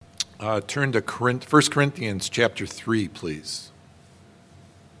Turn to 1 Corinthians chapter 3, please.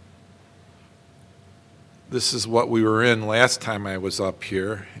 This is what we were in last time I was up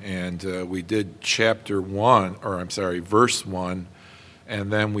here, and we did verse 1,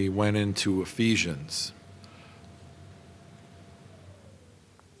 and then we went into Ephesians.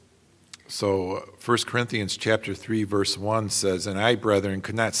 So 1 Corinthians chapter 3, verse 1 says, "And I, brethren,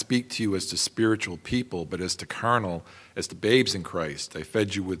 could not speak to you as to spiritual people, but as to carnal, as to babes in Christ. I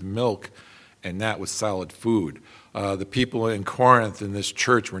fed you with milk and not with solid food." The people in Corinth in this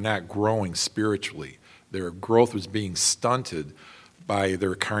church were not growing spiritually. Their growth was being stunted by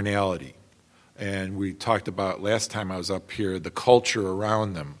their carnality. And we talked about last time I was up here the culture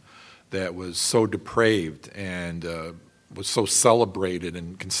around them that was so depraved and was so celebrated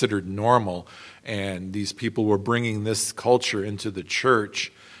and considered normal, and these people were bringing this culture into the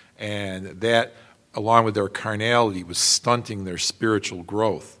church, and that, along with their carnality, was stunting their spiritual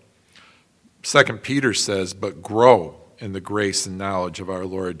growth. 2 Peter says, "But grow in the grace and knowledge of our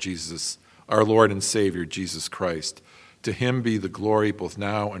Lord and Savior, Jesus Christ. To him be the glory both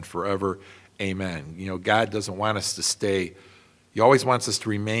now and forever. Amen." You know, God doesn't want us to stay, he always wants us to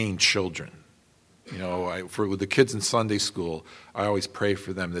remain children. You know, with the kids in Sunday school, I always pray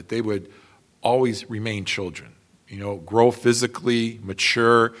for them that they would always remain children. You know, grow physically,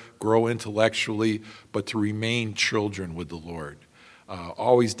 mature, grow intellectually, but to remain children with the Lord.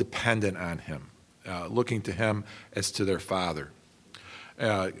 Always dependent on him, looking to him as to their father.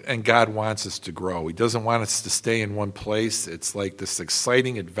 And God wants us to grow. He doesn't want us to stay in one place. It's like this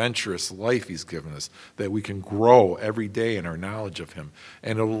exciting, adventurous life he's given us, that we can grow every day in our knowledge of him.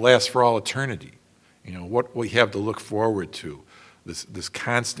 And it'll last for all eternity. You know, what we have to look forward to, this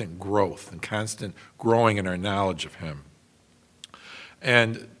constant growth and constant growing in our knowledge of him.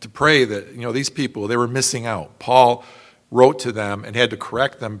 And to pray that, you know, these people, they were missing out. Paul wrote to them and had to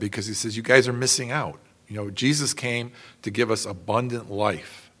correct them because he says, you guys are missing out. You know, Jesus came to give us abundant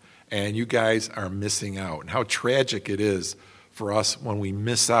life, and you guys are missing out. And how tragic it is for us when we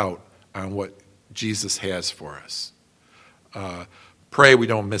miss out on what Jesus has for us. Pray we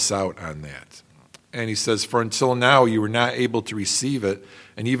don't miss out on that. And he says, "For until now you were not able to receive it,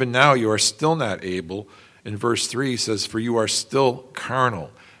 and even now you are still not able." In verse 3 he says, "For you are still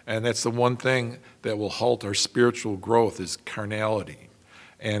carnal." And that's the one thing that will halt our spiritual growth is carnality.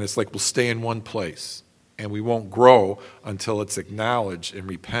 And it's like we'll stay in one place, and we won't grow until it's acknowledged and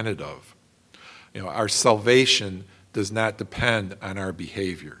repented of. You know, our salvation does not depend on our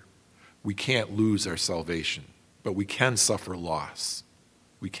behavior. We can't lose our salvation, but we can suffer loss.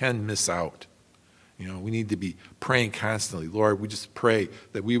 We can miss out. You know, we need to be praying constantly. Lord, we just pray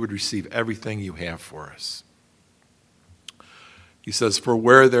that we would receive everything you have for us. He says, "For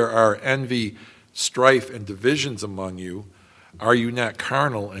where there are envy, strife, and divisions among you, are you not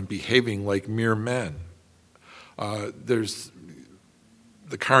carnal and behaving like mere men?" There's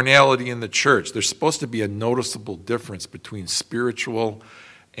the carnality in the church. There's supposed to be a noticeable difference between spiritual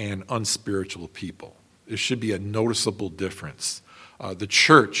and unspiritual people. There should be a noticeable difference. The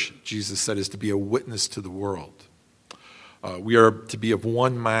church, Jesus said, is to be a witness to the world. We are to be of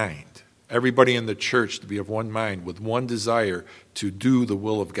one mind. Everybody in the church to be of one mind with one desire to do the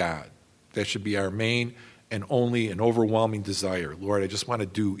will of God. That should be our main and only and overwhelming desire. Lord, I just want to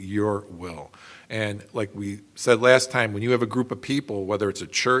do your will. And like we said last time, when you have a group of people, whether it's a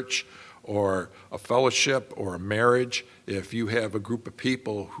church or a fellowship or a marriage, if you have a group of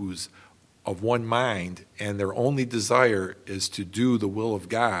people who's of one mind and their only desire is to do the will of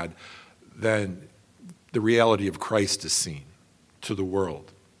God, then the reality of Christ is seen to the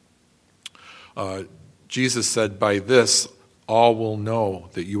world. Jesus said, "By this all will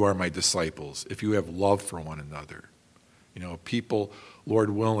know that you are my disciples, if you have love for one another." You know, people, Lord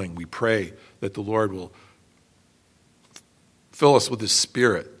willing, we pray that the Lord will fill us with his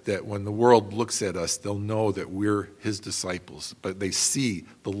Spirit, that when the world looks at us, they'll know that we're his disciples, but they see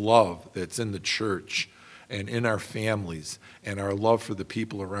the love that's in the church and in our families and our love for the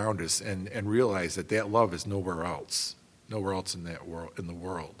people around us, and realize that that love is nowhere else in that world, in the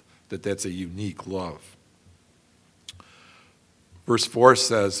world, that's a unique love. Verse 4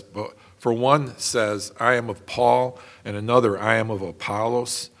 says, "For one says, I am of Paul, and another, I am of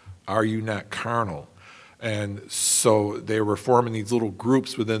Apollos. Are you not carnal?" And so they were forming these little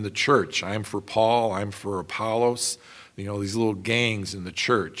groups within the church. I'm for Paul, I'm for Apollos. You know, these little gangs in the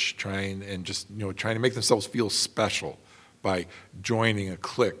church trying to make themselves feel special by joining a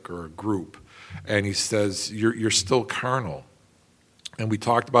clique or a group. And he says, you're still carnal. And we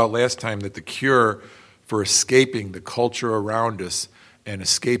talked about last time that the cure for escaping the culture around us and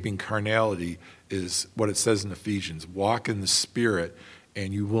escaping carnality is what it says in Ephesians: walk in the Spirit,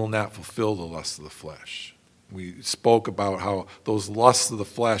 and you will not fulfill the lusts of the flesh. We spoke about how those lusts of the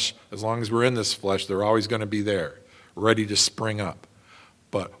flesh, as long as we're in this flesh, they're always going to be there, ready to spring up.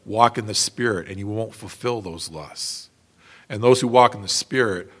 But walk in the Spirit, and you won't fulfill those lusts. And those who walk in the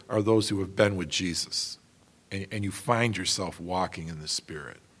Spirit are those who have been with Jesus. And you find yourself walking in the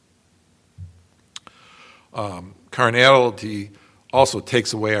Spirit. Carnality also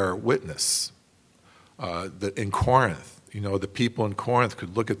takes away our witness. In Corinth, the people in Corinth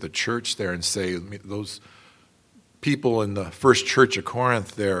could look at the church there and say, those people in the first church of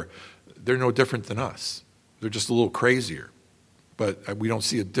Corinth they're no different than us. They're just a little crazier. But we don't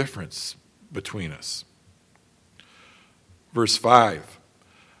see a difference between us. Verse 5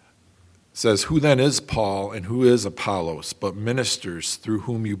 says, "Who then is Paul and who is Apollos, but ministers through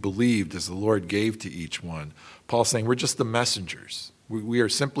whom you believed as the Lord gave to each one?" Paul's saying we're just the messengers. We are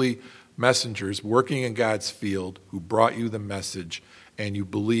simply messengers working in God's field who brought you the message and you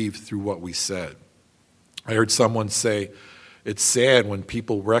believed through what we said. I heard someone say, it's sad when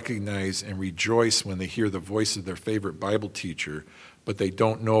people recognize and rejoice when they hear the voice of their favorite Bible teacher, but they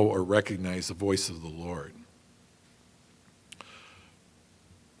don't know or recognize the voice of the Lord.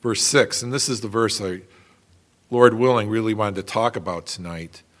 Verse 6, and this is the verse I, Lord willing, really wanted to talk about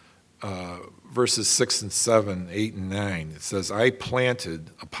tonight. Verses 6 and 7, 8 and 9. It says, "I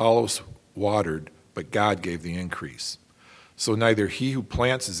planted, Apollos watered, but God gave the increase. So neither he who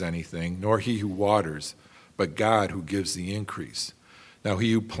plants is anything, nor he who waters, but God who gives the increase. Now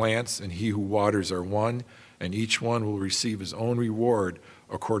he who plants and he who waters are one, and each one will receive his own reward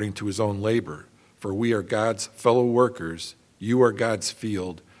according to his own labor. For we are God's fellow workers, you are God's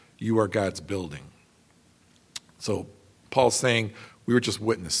field, you are God's building." So Paul's saying we were just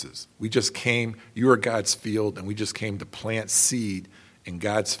witnesses. We just came, you are God's field, and we just came to plant seed in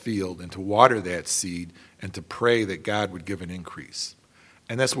God's field and to water that seed and to pray that God would give an increase.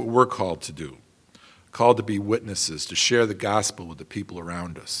 And that's what we're called to do. Called to be witnesses, to share the gospel with the people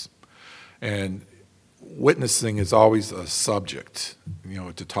around us. And witnessing is always a subject,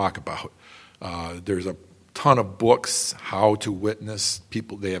 to talk about. There's a ton of books, how to witness.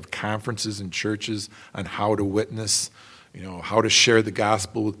 They have conferences in churches on how to witness, how to share the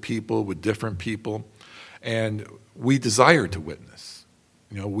gospel with people, with different people. And we desire to witness.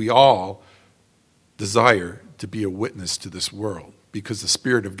 We all desire to be a witness to this world because the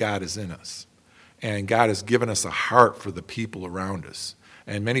Spirit of God is in us. And God has given us a heart for the people around us.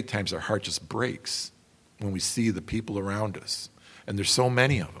 And many times our heart just breaks when we see the people around us. And there's so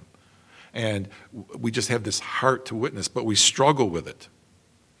many of them. And we just have this heart to witness, but we struggle with it.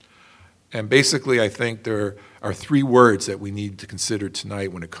 And basically, I think there are three words that we need to consider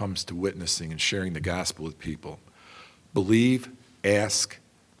tonight when it comes to witnessing and sharing the gospel with people. Believe, ask,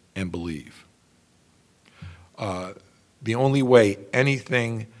 and believe. The only way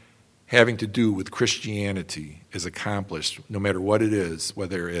anything having to do with Christianity is accomplished, no matter what it is,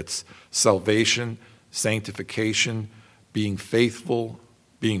 whether it's salvation, sanctification, being faithful,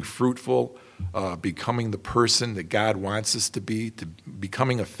 being fruitful, becoming the person that God wants us to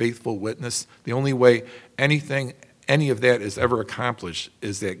becoming a faithful witness. The only way any of that is ever accomplished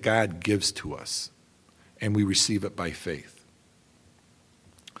is that God gives to us, and we receive it by faith.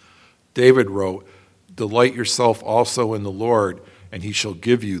 David wrote, "Delight yourself also in the Lord, and he shall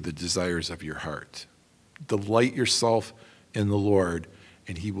give you the desires of your heart." Delight yourself in the Lord,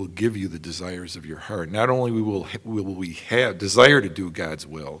 and he will give you the desires of your heart. Not only will we have desire to do God's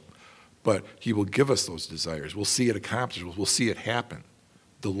will, but he will give us those desires. We'll see it accomplished. We'll see it happen.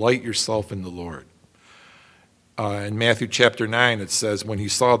 Delight yourself in the Lord. In Matthew chapter 9, it says, "When he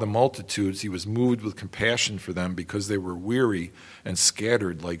saw the multitudes, he was moved with compassion for them because they were weary and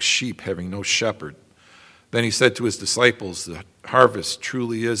scattered like sheep having no shepherd. Then he said to his disciples, 'The harvest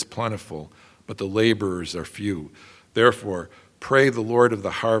truly is plentiful, but the laborers are few. Therefore, pray the Lord of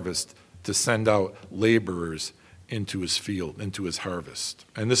the harvest to send out laborers into his field, into his harvest.'"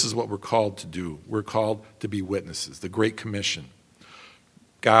 And this is what we're called to do. We're called to be witnesses, the Great Commission.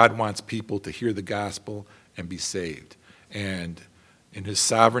 God wants people to hear the gospel and be saved. And in his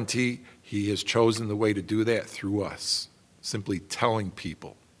sovereignty, he has chosen the way to do that through us, simply telling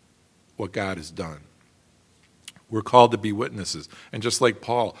people what God has done. We're called to be witnesses. And just like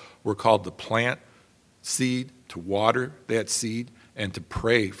Paul, we're called to plant seed, to water that seed, and to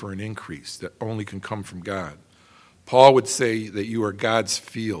pray for an increase that only can come from God. Paul would say that you are God's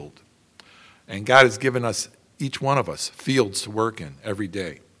field. And God has given us, each one of us, fields to work in every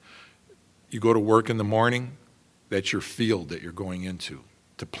day. You go to work in the morning, that's your field that you're going into,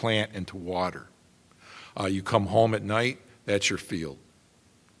 to plant and to water. You come home at night, that's your field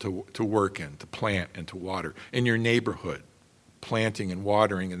to work in, to plant and to water. In your neighborhood, planting and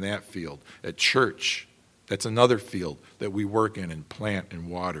watering in that field. At church, that's another field that we work in and plant and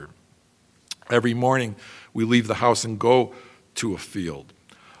water. Every morning, we leave the house and go to a field.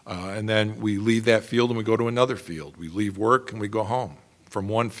 And then we leave that field and we go to another field. We leave work and we go home from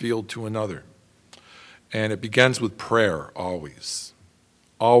one field to another. And it begins with prayer, always.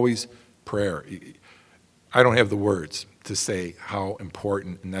 Always prayer. I don't have the words to say how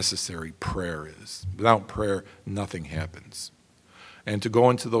important and necessary prayer is. Without prayer, nothing happens. And to go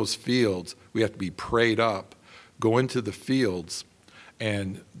into those fields, we have to be prayed up, go into the fields,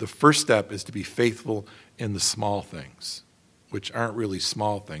 and the first step is to be faithful in the small things, which aren't really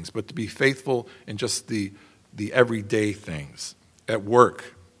small things, but to be faithful in just the everyday things. At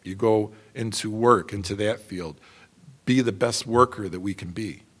work, you go into work, into that field. Be the best worker that we can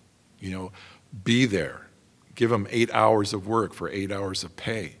be. Be there. Give them 8 hours of work for 8 hours of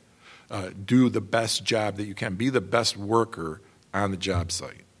pay. Do the best job that you can. Be the best worker on the job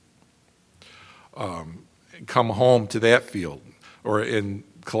site. Come home to that field. Or in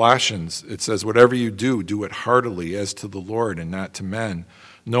Colossians, it says, whatever you do, do it heartily as to the Lord and not to men,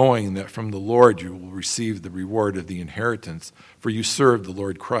 knowing that from the Lord you will receive the reward of the inheritance, for you serve the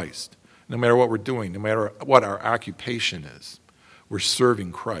Lord Christ. No matter what we're doing, no matter what our occupation is, we're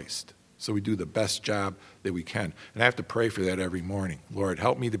serving Christ. So we do the best job that we can. And I have to pray for that every morning. Lord,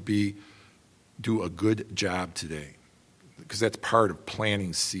 help me to do a good job today, because that's part of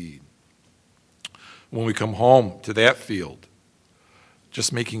planting seed. When we come home to that field,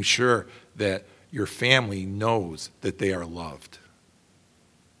 just making sure that your family knows that they are loved.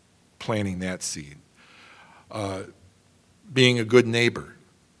 Planting that seed. Being a good neighbor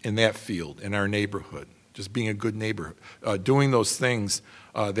in that field, in our neighborhood. Just being a good neighbor. Doing those things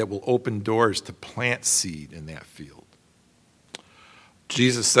that will open doors to plant seed in that field.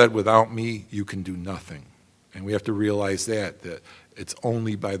 Jesus said, without me, you can do nothing. And we have to realize that it's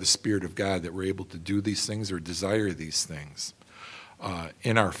only by the Spirit of God that we're able to do these things or desire these things.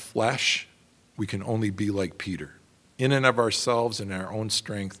 In our flesh, we can only be like Peter. In and of ourselves, in our own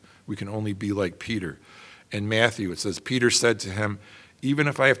strength, we can only be like Peter. In Matthew, it says, Peter said to him, even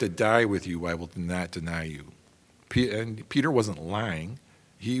if I have to die with you, I will not deny you. And Peter wasn't lying.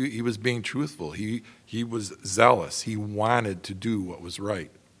 He was being truthful. He was zealous. He wanted to do what was right.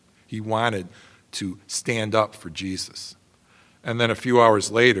 He wanted to stand up for Jesus. And then a few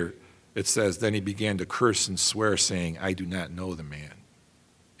hours later, it says, then he began to curse and swear, saying, I do not know the man.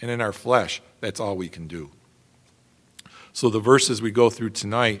 And in our flesh, that's all we can do. So the verses we go through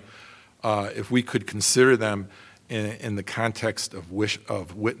tonight, if we could consider them in the context of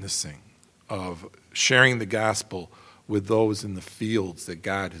witnessing, of sharing the gospel with those in the fields that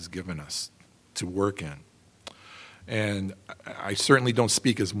God has given us to work in. And I certainly don't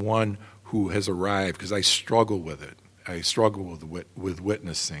speak as one who has arrived, because I struggle with it. I struggle with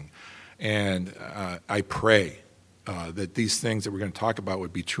witnessing. And I pray that these things that we're going to talk about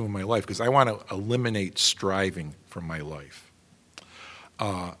would be true in my life, because I want to eliminate striving from my life.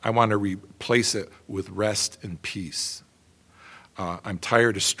 I want to replace it with rest and peace. I'm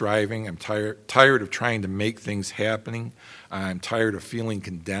tired of striving. I'm tired of trying to make things happening. I'm tired of feeling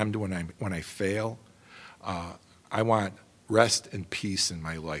condemned when I fail. I want rest and peace in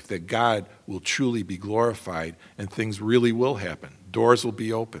my life, that God will truly be glorified and things really will happen. Doors will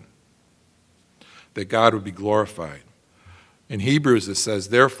be open. That God would be glorified. In Hebrews it says,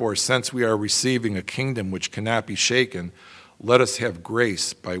 therefore, since we are receiving a kingdom which cannot be shaken, let us have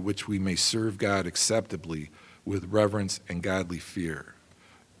grace by which we may serve God acceptably with reverence and godly fear.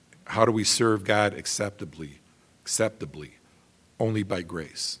 How do we serve God acceptably? Only by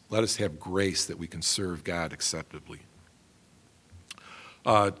grace. Let us have grace that we can serve God acceptably.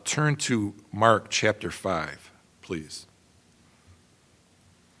 Turn to Mark chapter 5, please.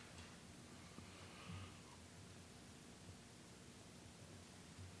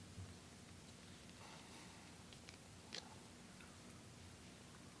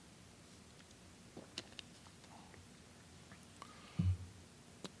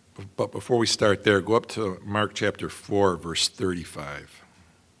 But before we start there, go up to Mark chapter 4, verse 35.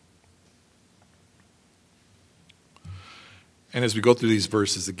 And as we go through these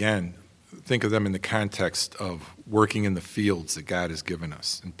verses again, think of them in the context of working in the fields that God has given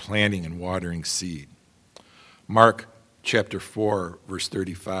us and planting and watering seed. Mark chapter 4, verse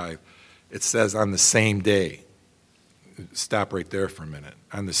 35, it says, on the same day. Stop right there for a minute.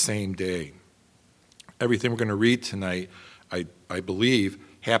 On the same day. Everything we're going to read tonight, I believe,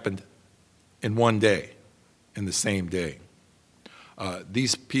 happened in one day, in the same day.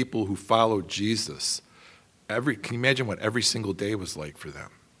 These people who followed Jesus, can you imagine what every single day was like for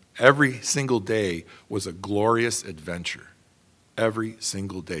them? Every single day was a glorious adventure. Every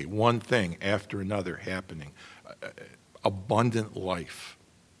single day. One thing after another happening. Abundant life.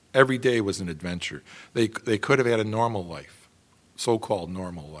 Every day was an adventure. They could have had a normal life, so-called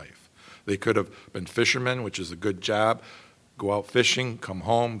normal life. They could have been fishermen, which is a good job, go out fishing, come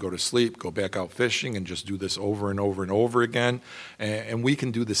home, go to sleep, go back out fishing, and just do this over and over and over again. And we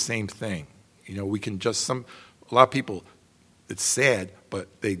can do the same thing. We can a lot of people, it's sad,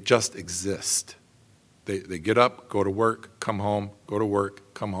 but they just exist. They get up, go to work, come home, go to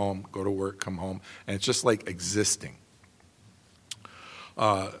work, come home, go to work, come home. And it's just like existing.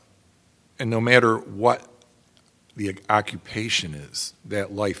 And no matter what the occupation is,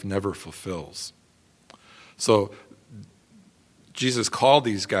 that life never fulfills. So Jesus called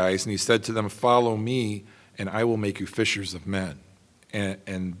these guys and he said to them, "Follow me and I will make you fishers of men."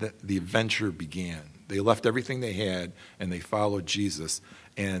 And the adventure began. They left everything they had and they followed Jesus,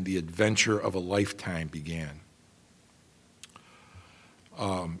 and the adventure of a lifetime began.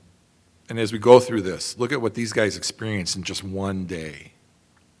 And as we go through this, look at what these guys experienced in just one day.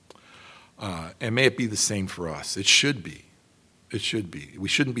 And may it be the same for us. It should be. It should be. We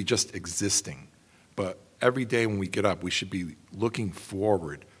shouldn't be just existing, but every day when we get up, we should be looking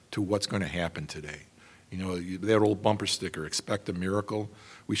forward to what's going to happen today. That old bumper sticker, expect a miracle.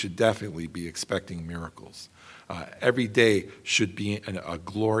 We should definitely be expecting miracles. Every day should be a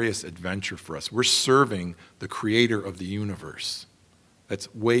glorious adventure for us. We're serving the creator of the universe.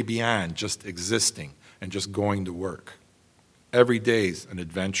 That's way beyond just existing and just going to work. Every day's an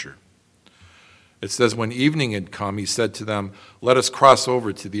adventure. It says, when evening had come, he said to them, "Let us cross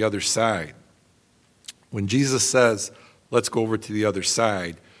over to the other side." When Jesus says, "Let's go over to the other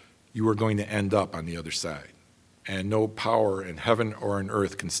side," you are going to end up on the other side. And no power in heaven or on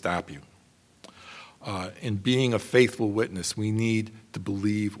earth can stop you. In being a faithful witness, we need to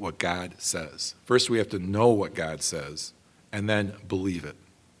believe what God says. First, we have to know what God says, and then believe it.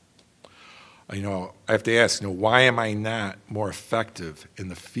 I have to ask, why am I not more effective in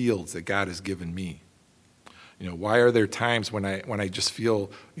the fields that God has given me? Why are there times when I just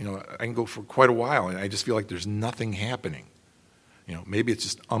feel, I can go for quite a while and I just feel like there's nothing happening? Maybe it's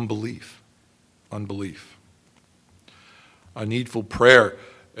just unbelief. A needful prayer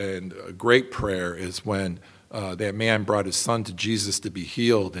and a great prayer is when that man brought his son to Jesus to be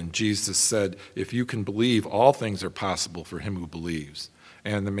healed, and Jesus said, "If you can believe, all things are possible for him who believes."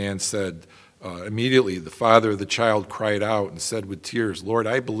 And the man said, immediately the father of the child cried out and said with tears, "Lord,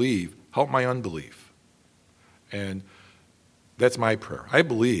 I believe, help my unbelief." And that's my prayer. I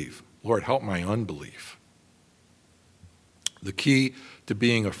believe, Lord, help my unbelief. The key to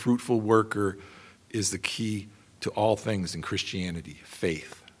being a fruitful worker is the key to all things in Christianity,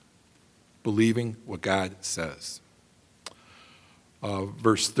 faith. Believing what God says.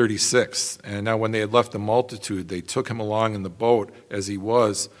 Verse 36, and now when they had left the multitude, they took him along in the boat as he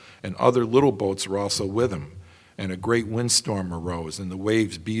was, and other little boats were also with him. And a great windstorm arose, and the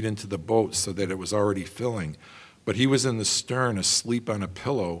waves beat into the boat so that it was already filling. But he was in the stern, asleep on a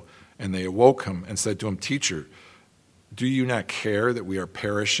pillow, and they awoke him and said to him, "Teacher, do you not care that we are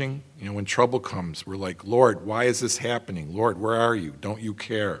perishing?" When trouble comes, we're like, "Lord, why is this happening? Lord, where are you? Don't you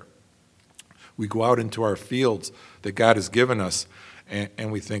care?" We go out into our fields that God has given us,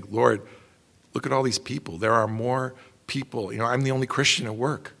 and we think, "Lord, look at all these people. There are more people. I'm the only Christian at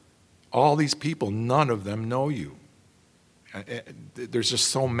work. All these people, none of them know you. There's just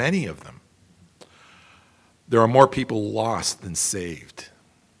so many of them. There are more people lost than saved."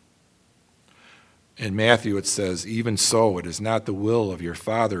 In Matthew it says, "Even so, it is not the will of your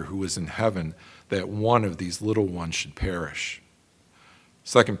Father who is in heaven that one of these little ones should perish."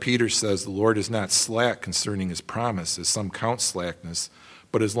 2 Peter says, "The Lord is not slack concerning his promise, as some count slackness,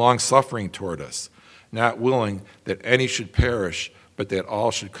 but is long-suffering toward us, not willing that any should perish, but that all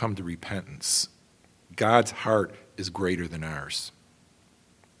should come to repentance." God's heart is greater than ours.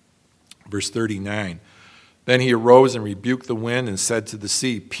 Verse 39, then he arose and rebuked the wind and said to the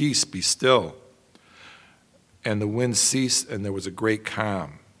sea, "Peace, be still." And the wind ceased, and there was a great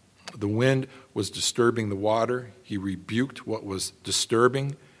calm. The wind was disturbing the water. He rebuked what was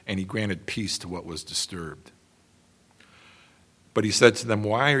disturbing, and he granted peace to what was disturbed. But he said to them,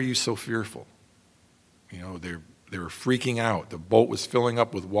 "Why are you so fearful?" They were freaking out. The boat was filling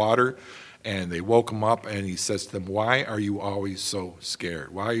up with water, and they woke him up, and he says to them, "Why are you always so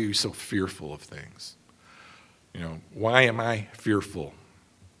scared? Why are you so fearful of things?" Why am I fearful?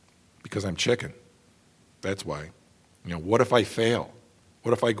 Because I'm chicken. That's why. What if I fail?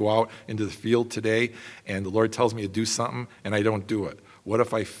 What if I go out into the field today and the Lord tells me to do something and I don't do it? What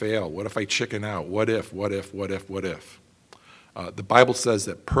if I fail? What if I chicken out? What if? The Bible says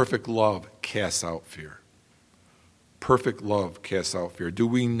that perfect love casts out fear. Perfect love casts out fear. Do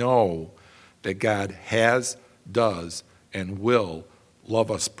we know that God has, does, and will love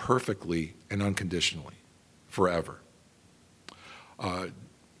us perfectly and unconditionally, forever?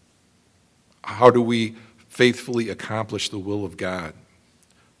 How do we faithfully accomplish the will of God?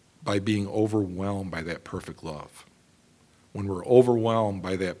 By being overwhelmed by that perfect love. When we're overwhelmed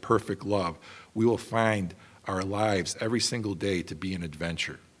by that perfect love, we will find our lives every single day to be an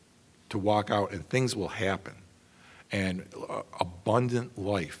adventure, to walk out and things will happen. And abundant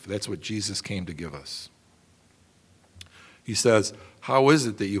life, that's what Jesus came to give us. He says, how is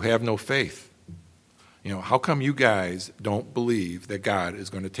it that you have no faith? How come you guys don't believe that God is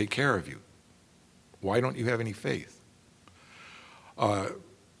going to take care of you? Why don't you have any faith?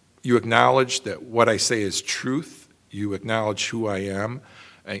 You acknowledge that what I say is truth. You acknowledge who I am.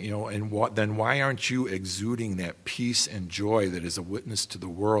 Then why aren't you exuding that peace and joy that is a witness to the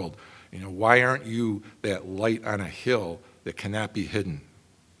world? Why aren't you that light on a hill that cannot be hidden?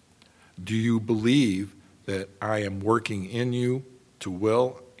 Do you believe that I am working in you to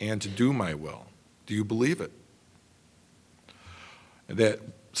will and to do my will? Do you believe it? That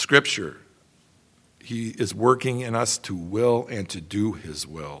Scripture, He is working in us to will and to do His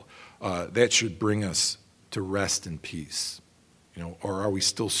will. That should bring us to rest and peace. Or are we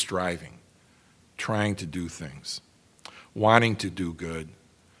still striving, trying to do things, wanting to do good,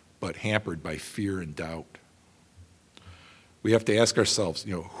 but hampered by fear and doubt? We have to ask ourselves,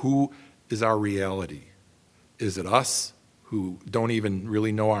 who is our reality? Is it us who don't even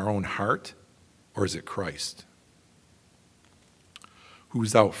really know our own heart, or is it Christ?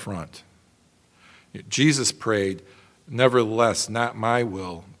 Who's out front? Jesus prayed, nevertheless, not my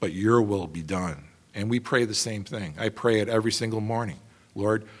will, but your will be done. And we pray the same thing. I pray it every single morning.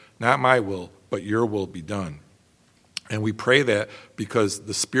 Lord, not my will, but your will be done. And we pray that because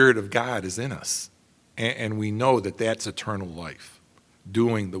the Spirit of God is in us. And we know that that's eternal life,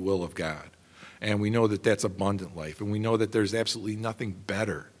 doing the will of God. And we know that that's abundant life. And we know that there's absolutely nothing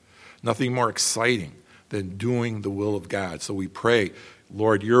better, nothing more exciting than doing the will of God. So we pray,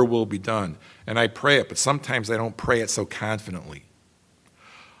 Lord, your will be done. And I pray it, but sometimes I don't pray it so confidently.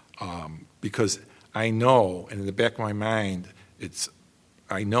 Because I know, and in the back of my mind,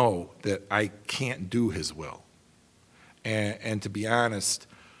 I know that I can't do his will. And to be honest,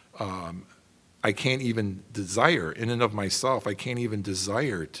 I can't even desire, in and of myself, I can't even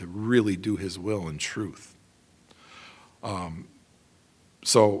desire to really do his will in truth.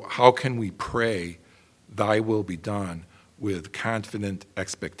 So how can we pray, thy will be done, with confident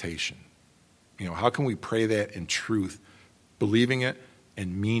expectation? How can we pray that in truth, believing it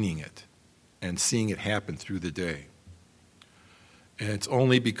and meaning it, and seeing it happen through the day? And it's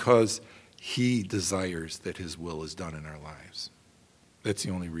only because he desires that his will is done in our lives. That's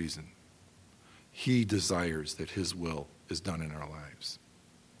the only reason. He desires that his will is done in our lives.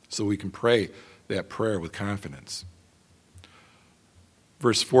 So we can pray that prayer with confidence.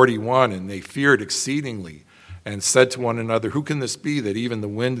 Verse 41, and they feared exceedingly and said to one another, who can this be that even the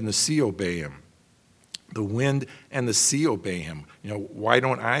wind and the sea obey him? The wind and the sea obey him. Why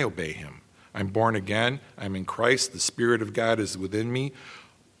don't I obey him? I'm born again. I'm in Christ. The Spirit of God is within me.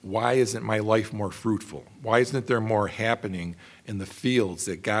 Why isn't my life more fruitful? Why isn't there more happening in the fields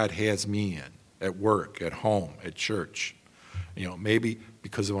that God has me in, at work, at home, at church? Maybe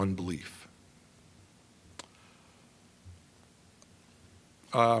because of unbelief.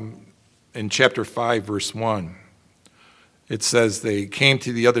 In chapter 5, verse 1, it says, they came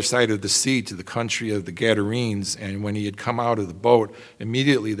to the other side of the sea, to the country of the Gadarenes, and when he had come out of the boat,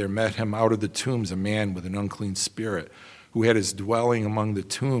 immediately there met him out of the tombs a man with an unclean spirit, who had his dwelling among the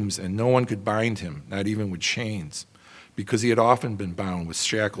tombs, and no one could bind him, not even with chains, because he had often been bound with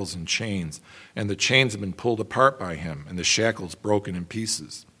shackles and chains, and the chains had been pulled apart by him, and the shackles broken in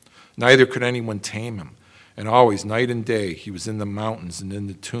pieces. Neither could anyone tame him, and always, night and day, he was in the mountains and in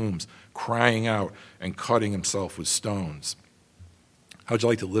the tombs, crying out and cutting himself with stones. How'd you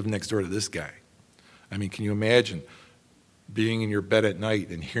like to live next door to this guy? Can you imagine being in your bed at night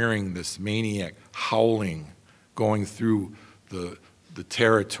and hearing this maniac howling going through the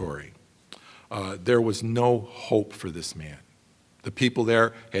territory? There was no hope for this man. The people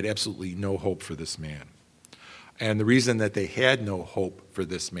there had absolutely no hope for this man. And the reason that they had no hope for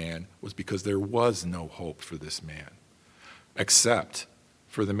this man was because there was no hope for this man, except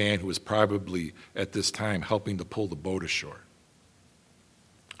for the man who was probably at this time helping to pull the boat ashore.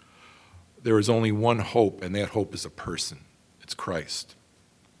 There is only one hope, and that hope is a person. It's Christ.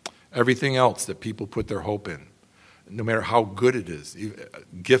 Everything else that people put their hope in, no matter how good it is,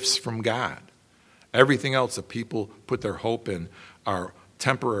 gifts from God, everything else that people put their hope in are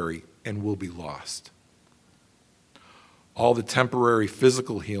temporary and will be lost. All the temporary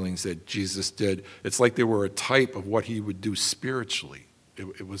physical healings that Jesus did, it's like they were a type of what he would do spiritually.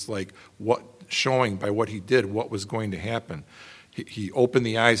 It was like showing by what he did what was going to happen. He opened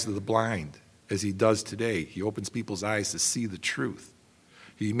the eyes of the blind, as he does today. He opens people's eyes to see the truth.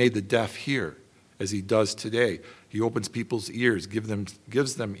 He made the deaf hear, as he does today. He opens people's ears,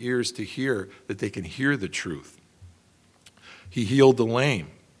 gives them ears to hear, that they can hear the truth. He healed the lame,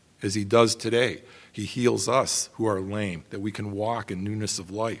 as he does today. He heals us who are lame, that we can walk in newness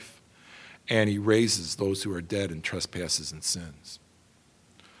of life. And he raises those who are dead in trespasses and sins.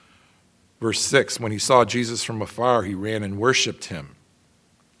 Verse 6, when he saw Jesus from afar, he ran and worshiped him.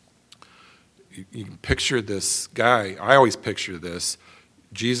 You can picture this guy. I always picture this.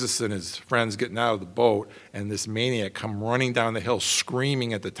 Jesus and his friends getting out of the boat, and this maniac come running down the hill,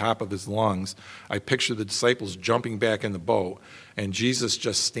 screaming at the top of his lungs. I picture the disciples jumping back in the boat, and Jesus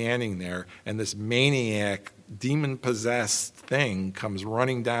just standing there, and this maniac, demon-possessed thing comes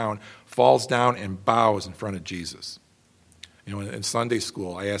running down, falls down, and bows in front of Jesus. You know, in Sunday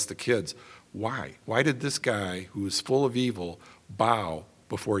school, I asked the kids, why? Why did this guy, who is full of evil, bow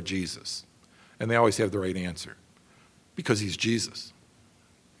before Jesus? And they always have the right answer. Because he's Jesus.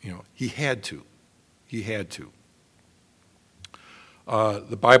 You know, he had to. He had to.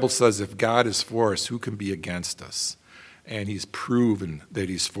 The Bible says if God is for us, who can be against us? And he's proven that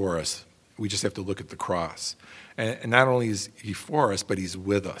he's for us. We just have to look at the cross. And not only is he for us, but he's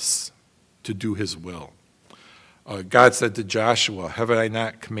with us to do his will. God said to Joshua, have I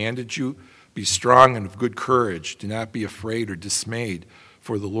not commanded you? Be strong and of good courage. Do not be afraid or dismayed,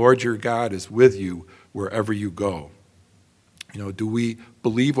 for the Lord your God is with you wherever you go. You know, do we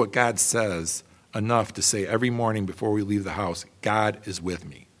believe what God says enough to say every morning before we leave the house, God is with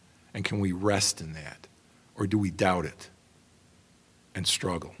me? And can we rest in that? Or do we doubt it and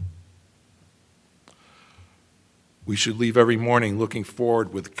struggle? We should leave every morning looking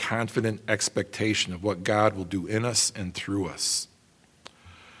forward with confident expectation of what God will do in us and through us.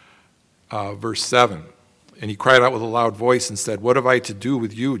 Verse 7, and he cried out with a loud voice and said, what have I to do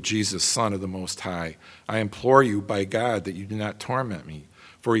with you, Jesus, Son of the Most High? I implore you by God that you do not torment me.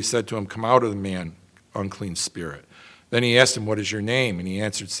 For he said to him, come out of the man, unclean spirit. Then he asked him, what is your name? And he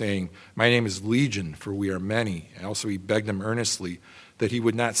answered, saying, my name is Legion, for we are many. And also he begged him earnestly that he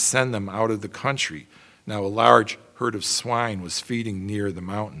would not send them out of the country. Now a large herd of swine was feeding near the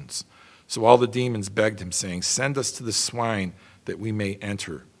mountains. So all the demons begged him, saying, send us to the swine that we may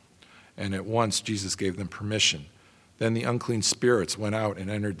enter. And at once Jesus gave them permission. Then the unclean spirits went out and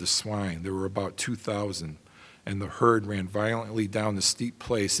entered the swine. There were about 2,000, and the herd ran violently down the steep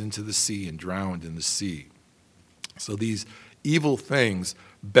place into the sea and drowned in the sea. So these evil things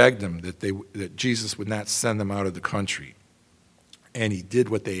begged him that Jesus would not send them out of the country. And he did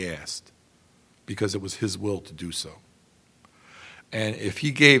what they asked, because it was his will to do so. And if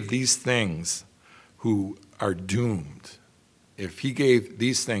he gave these things who are doomed, if he gave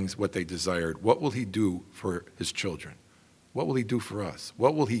these things what they desired, what will he do for his children? What will he do for us?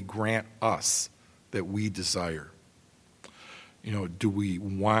 What will he grant us that we desire? You know, do we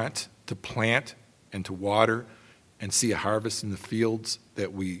want to plant and to water and see a harvest in the fields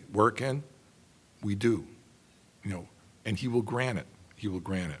that we work in? We do. You know, and he will grant it. He will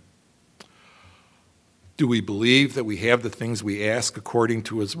grant it. Do we believe that we have the things we ask according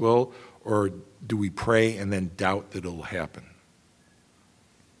to his will, or do we pray and then doubt that it'll happen?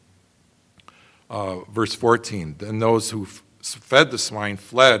 Verse 14, then those who fed the swine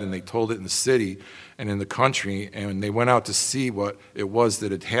fled, and they told it in the city and in the country, and they went out to see what it was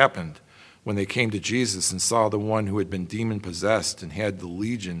that had happened. When they came to Jesus and saw the one who had been demon-possessed and had the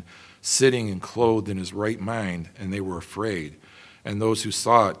legion sitting and clothed in his right mind, and they were afraid. And those who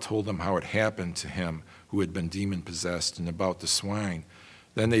saw it told them how it happened to him who had been demon-possessed and about the swine.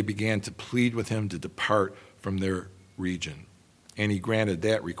 Then they began to plead with him to depart from their region, and he granted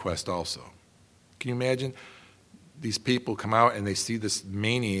that request also. Can you imagine? These people come out and they see this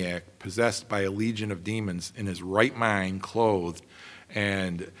maniac possessed by a legion of demons in his right mind, clothed,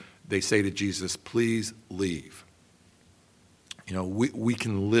 and they say to Jesus, please leave. You know, we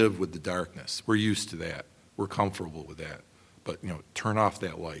can live with the darkness. We're used to that. We're comfortable with that. But, you know, turn off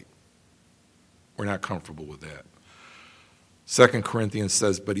that light. We're not comfortable with that. 2 Corinthians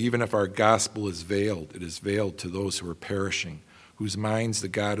says, but even if our gospel is veiled, it is veiled to those who are perishing, whose minds the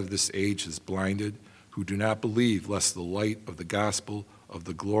God of this age has blinded, who do not believe, lest the light of the gospel of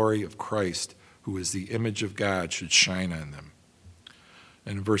the glory of Christ, who is the image of God, should shine on them.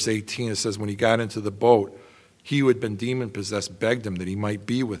 And in verse 18 it says, when he got into the boat, he who had been demon-possessed begged him that he might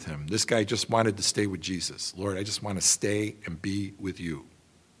be with him. This guy just wanted to stay with Jesus. Lord, I just want to stay and be with you.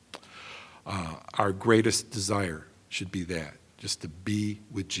 Our greatest desire should be that, just to be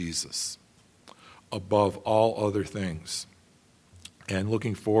with Jesus above all other things. And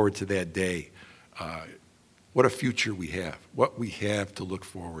looking forward to that day. What a future we have, what we have to look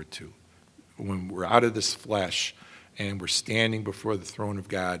forward to. When we're out of this flesh and we're standing before the throne of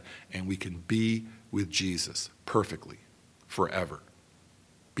God and we can be with Jesus perfectly, forever,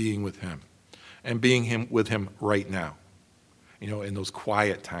 being with him. And being with him right now, in those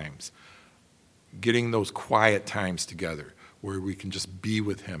quiet times. Getting those quiet times together where we can just be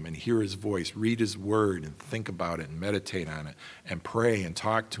with him and hear his voice, read his word and think about it and meditate on it and pray and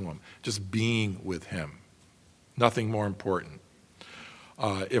talk to him. Just being with him. Nothing more important.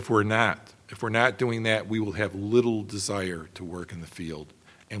 If we're not doing that, we will have little desire to work in the field,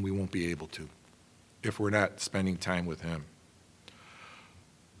 and we won't be able to if we're not spending time with him.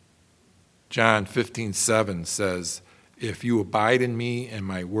 John 15:7 says, "If you abide in me and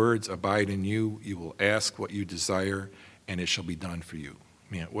my words abide in you, you will ask what you desire, and it shall be done for you."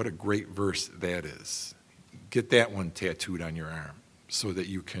 Man, what a great verse that is. Get that one tattooed on your arm so that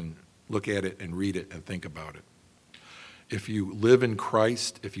you can look at it and read it and think about it. If you live in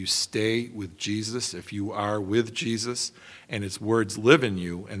Christ, if you stay with Jesus, if you are with Jesus, and his words live in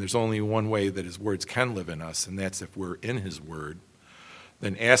you, and there's only one way that his words can live in us, and that's if we're in his word,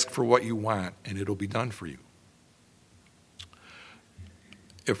 then ask for what you want, and it'll be done for you.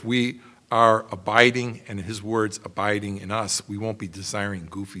 If we are abiding and his words abiding in us, we won't be desiring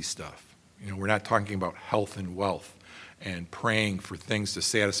goofy stuff. We're not talking about health and wealth and praying for things to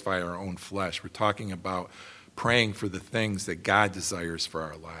satisfy our own flesh. We're talking about praying for the things that God desires for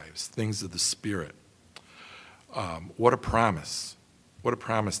our lives, things of the Spirit. What a promise. What a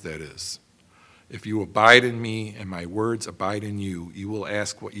promise that is. If you abide in me and my words abide in you, you will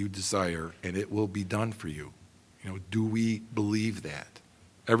ask what you desire and it will be done for you. Do we believe that?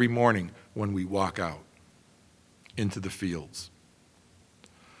 Every morning when we walk out into the fields.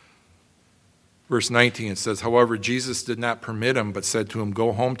 Verse 19, it says, "However, Jesus did not permit him, but said to him,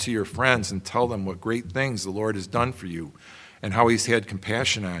 'Go home to your friends and tell them what great things the Lord has done for you and how he's had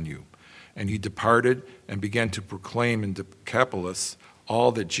compassion on you.' And he departed and began to proclaim in Decapolis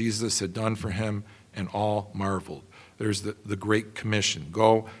all that Jesus had done for him, and all marveled." There's the Great Commission.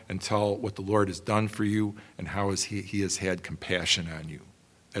 Go and tell what the Lord has done for you and how he has had compassion on you.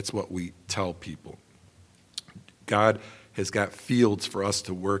 That's what we tell people. God has got fields for us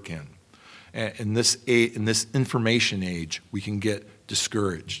to work in. And in this information age, we can get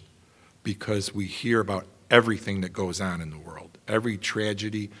discouraged because we hear about everything that goes on in the world. Every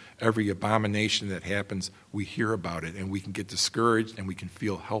tragedy, every abomination that happens, we hear about it, and we can get discouraged and we can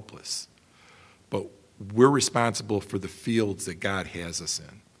feel helpless. But we're responsible for the fields that God has us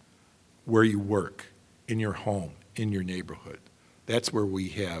in, where you work, in your home, in your neighborhood. That's where we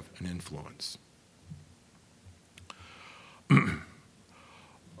have an influence.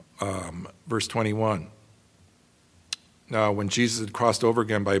 Verse 21. Now, when Jesus had crossed over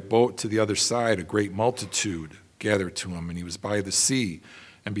again by boat to the other side, a great multitude gathered to him, and he was by the sea.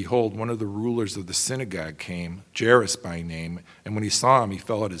 And behold, one of the rulers of the synagogue came, Jairus by name, and when he saw him, he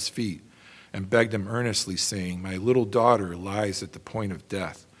fell at his feet and begged him earnestly, saying, "My little daughter lies at the point of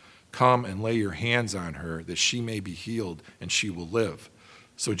death. Come and lay your hands on her, that she may be healed, and she will live."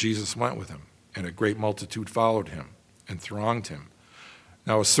 So Jesus went with him, and a great multitude followed him and thronged him.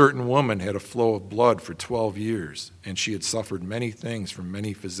 Now a certain woman had a flow of blood for 12 years, and she had suffered many things from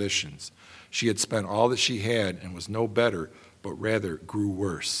many physicians. She had spent all that she had and was no better, but rather grew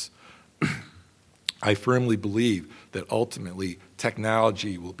worse. I firmly believe that ultimately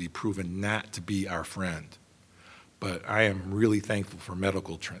technology will be proven not to be our friend. But I am really thankful for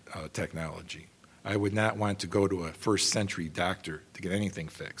medical technology. I would not want to go to a first-century doctor to get anything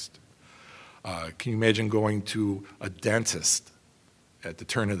fixed. Can you imagine going to a dentist at the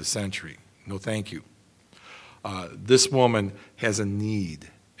turn of the century? No, thank you. This woman has a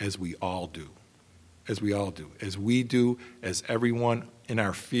need, as we all do. As we all do. As we do, as everyone in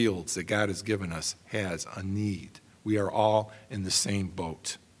our fields that God has given us has a need. We are all in the same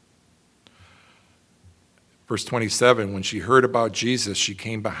boat. Verse 27, when she heard about Jesus, she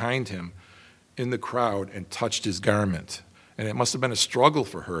came behind him in the crowd and touched his garment. And it must have been a struggle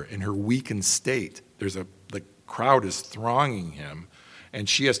for her in her weakened state. The crowd is thronging him, and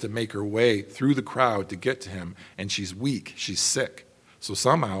she has to make her way through the crowd to get to him, and she's weak, she's sick. So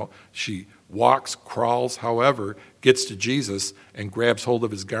somehow she walks, crawls, however, gets to Jesus and grabs hold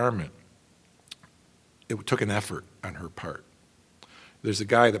of his garment. It took an effort on her part. There's a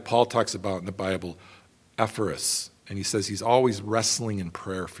guy that Paul talks about in the Bible, Ephorus, and he says he's always wrestling in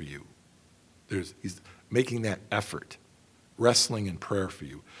prayer for you. He's making that effort, wrestling in prayer for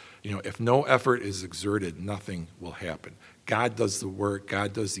you. If no effort is exerted, nothing will happen. God does the work,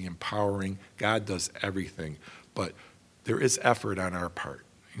 God does the empowering, God does everything. But there is effort on our part.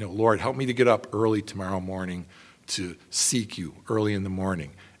 Lord, help me to get up early tomorrow morning to seek you early in the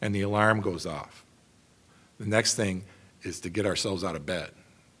morning. And the alarm goes off. The next thing is to get ourselves out of bed.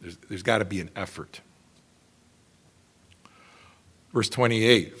 There's got to be an effort. Verse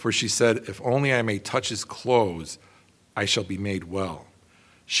 28, for she said, if only I may touch his clothes, I shall be made well.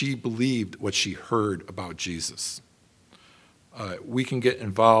 She believed what she heard about Jesus. We can get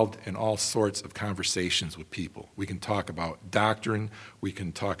involved in all sorts of conversations with people. We can talk about doctrine. We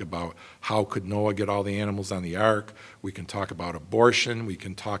can talk about how could Noah get all the animals on the ark. We can talk about abortion. We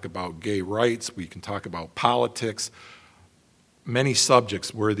can talk about gay rights. We can talk about politics. Many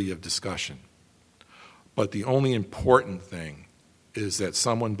subjects worthy of discussion. But the only important thing is that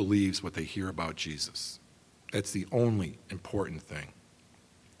someone believes what they hear about Jesus. That's the only important thing.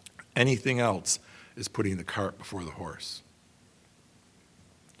 Anything else is putting the cart before the horse.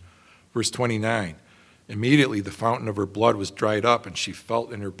 Verse 29, immediately the fountain of her blood was dried up, and she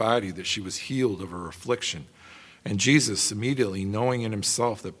felt in her body that she was healed of her affliction. And Jesus, immediately knowing in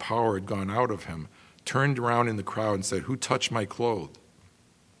himself that power had gone out of him, turned around in the crowd and said, who touched my clothes?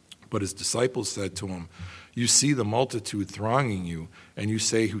 But his disciples said to him, you see the multitude thronging you, and you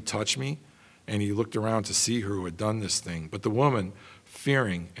say, who touched me? And he looked around to see her who had done this thing. But the woman,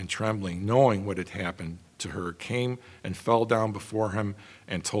 fearing and trembling, knowing what had happened to her, came and fell down before him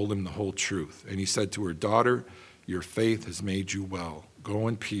and told him the whole truth. And he said to her, daughter, your faith has made you well. Go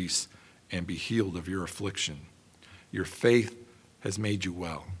in peace and be healed of your affliction. Your faith has made you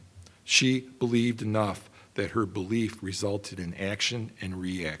well. She believed enough that her belief resulted in action and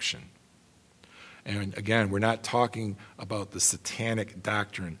reaction. And again, we're not talking about the satanic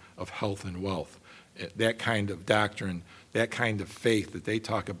doctrine of health and wealth. That kind of doctrine, that kind of faith that they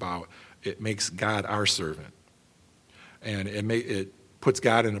talk about, it makes God our servant. And it puts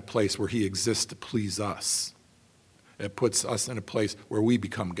God in a place where he exists to please us. It puts us in a place where we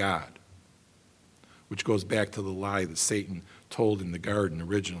become God, which goes back to the lie that Satan told in the garden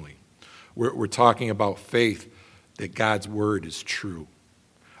originally. We're talking about faith that God's word is true.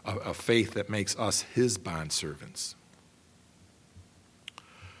 A faith that makes us his bondservants.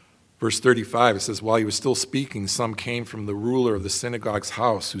 Verse 35, it says, while he was still speaking, some came from the ruler of the synagogue's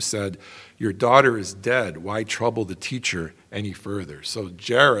house who said, your daughter is dead. Why trouble the teacher any further? So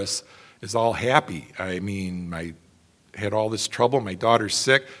Jairus is all happy. I had all this trouble. My daughter's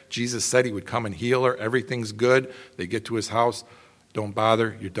sick. Jesus said he would come and heal her. Everything's good. They get to his house. Don't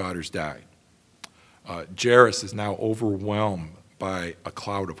bother. Your daughter's died. Jairus is now overwhelmed by a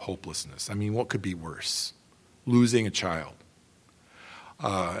cloud of hopelessness. What could be worse? Losing a child.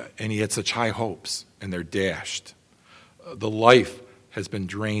 And he had such high hopes, and they're dashed. The life has been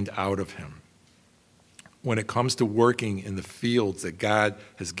drained out of him. When it comes to working in the fields that God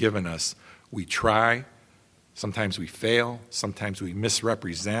has given us, we try. Sometimes we fail. Sometimes we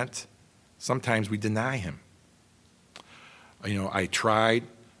misrepresent. Sometimes we deny him. I tried.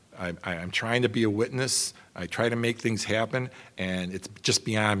 I'm trying to be a witness. I try to make things happen, and it's just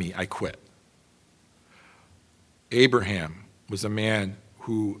beyond me. I quit. Abraham was a man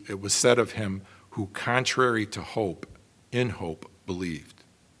who, it was said of him, who contrary to hope, in hope, believed.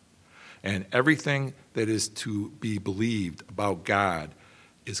 And everything that is to be believed about God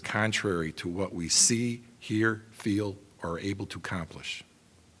is contrary to what we see, hear, feel, or are able to accomplish.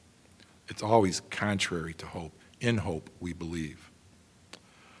 It's always contrary to hope. In hope, we believe.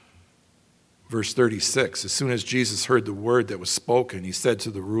 Verse 36, as soon as Jesus heard the word that was spoken, he said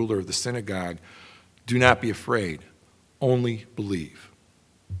to the ruler of the synagogue, do not be afraid, only believe.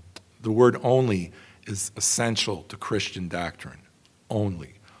 The word only is essential to Christian doctrine.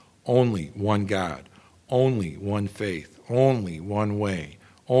 Only. Only one God. Only one faith. Only one way.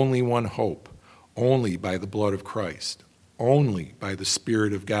 Only one hope. Only by the blood of Christ. Only by the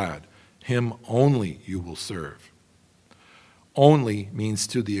Spirit of God. Him only you will serve. Only means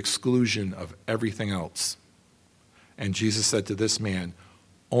to the exclusion of everything else. And Jesus said to this man,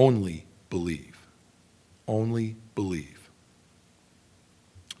 only believe. Only believe.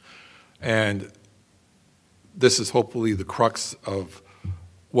 And this is hopefully the crux of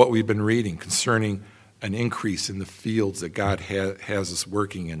what we've been reading concerning an increase in the fields that God has us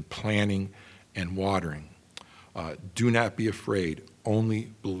working in, planting and watering. Do not be afraid,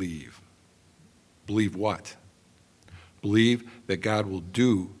 only believe. Believe what? Believe that God will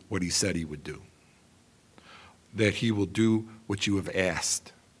do what he said he would do. That he will do what you have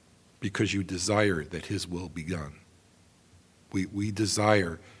asked because you desire that his will be done. We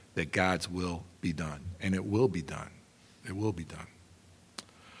desire that God's will be done, and it will be done. It will be done.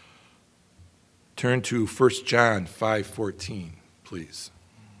 Turn to 1 John 5:14, please.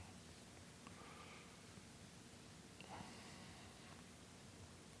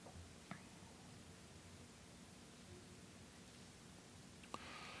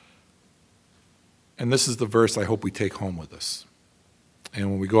 And this is the verse I hope we take home with us.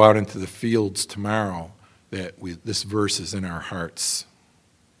 And when we go out into the fields tomorrow, this verse is in our hearts.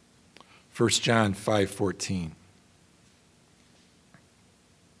 1 John 5:14.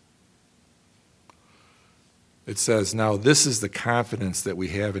 It says, "Now this is the confidence that we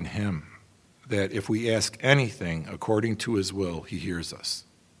have in him, that if we ask anything according to his will, he hears us.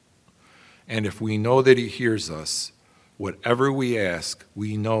 And if we know that he hears us, whatever we ask,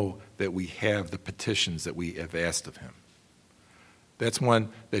 we know that we have the petitions that we have asked of him." That's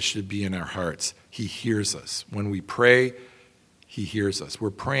one that should be in our hearts. He hears us. When we pray, he hears us.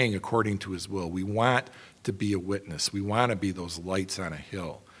 We're praying according to his will. We want to be a witness. We want to be those lights on a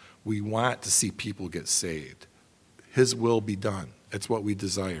hill. We want to see people get saved. His will be done. That's what we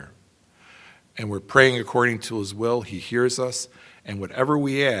desire. And we're praying according to his will. He hears us. And whatever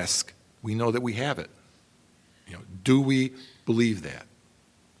we ask, we know that we have it. Do we believe that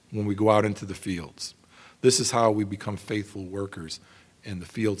when we go out into the fields? This is how we become faithful workers in the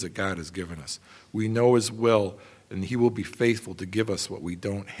fields that God has given us. We know his will, and he will be faithful to give us what we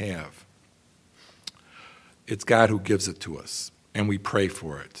don't have. It's God who gives it to us, and we pray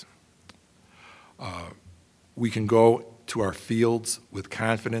for it. We can go to our fields with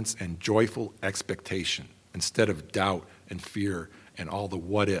confidence and joyful expectation instead of doubt and fear and all the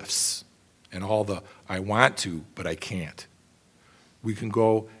what ifs and all the I want to, but I can't. We can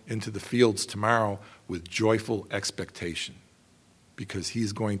go into the fields tomorrow with joyful expectation because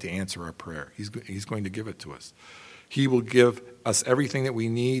he's going to answer our prayer. He's going to give it to us. He will give us everything that we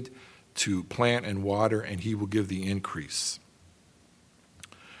need to plant and water, and he will give the increase.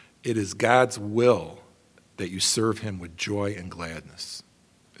 It is God's will that you serve him with joy and gladness.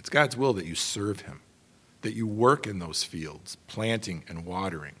 It's God's will that you serve him, that you work in those fields, planting and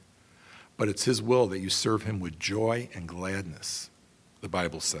watering. But it's his will that you serve him with joy and gladness, the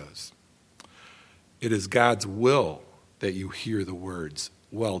Bible says. It is God's will that you hear the words,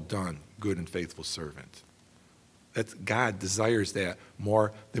 "Well done, good and faithful servant." God desires that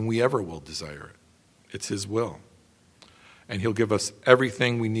more than we ever will desire it. It's his will. And he'll give us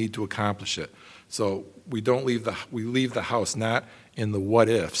everything we need to accomplish it. So we leave the house not in the what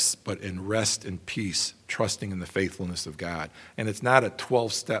ifs, but in rest and peace, trusting in the faithfulness of God. And it's not a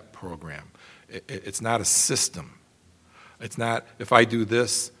 12-step program. It's not a system. It's not if I do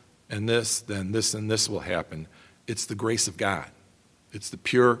this and this, then this and this will happen. It's the grace of God. It's the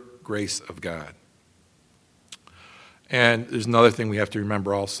pure grace of God. And there's another thing we have to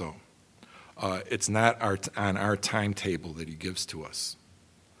remember also. It's not on our timetable that he gives to us.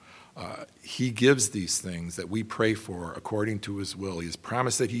 He gives these things that we pray for according to his will. He has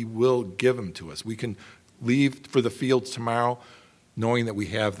promised that he will give them to us. We can leave for the fields tomorrow knowing that we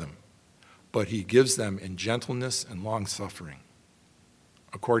have them. But he gives them in gentleness and long-suffering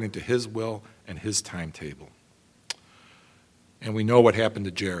according to his will and his timetable. And we know what happened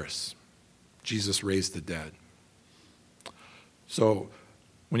to Jairus. Jesus raised the dead. So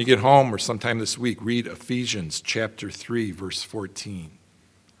when you get home or sometime this week, read Ephesians chapter 3, verse 14.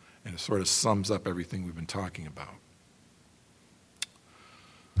 And it sort of sums up everything we've been talking about.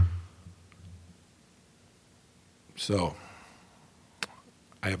 So,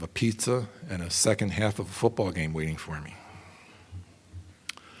 I have a pizza and a second half of a football game waiting for me.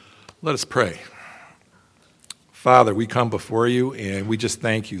 Let us pray. Father, we come before you and we just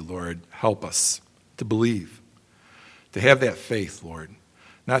thank you, Lord. Help us to believe, to have that faith, Lord.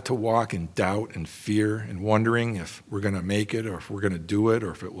 Not to walk in doubt and fear and wondering if we're going to make it or if we're going to do it or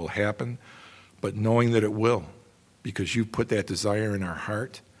if it will happen, but knowing that it will because you've put that desire in our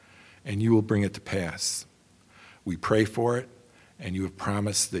heart and you will bring it to pass. We pray for it and you have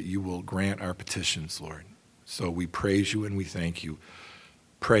promised that you will grant our petitions, Lord. So we praise you and we thank you.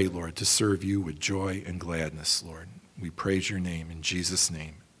 Pray, Lord, to serve you with joy and gladness, Lord. We praise your name in Jesus'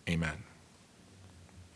 name. Amen.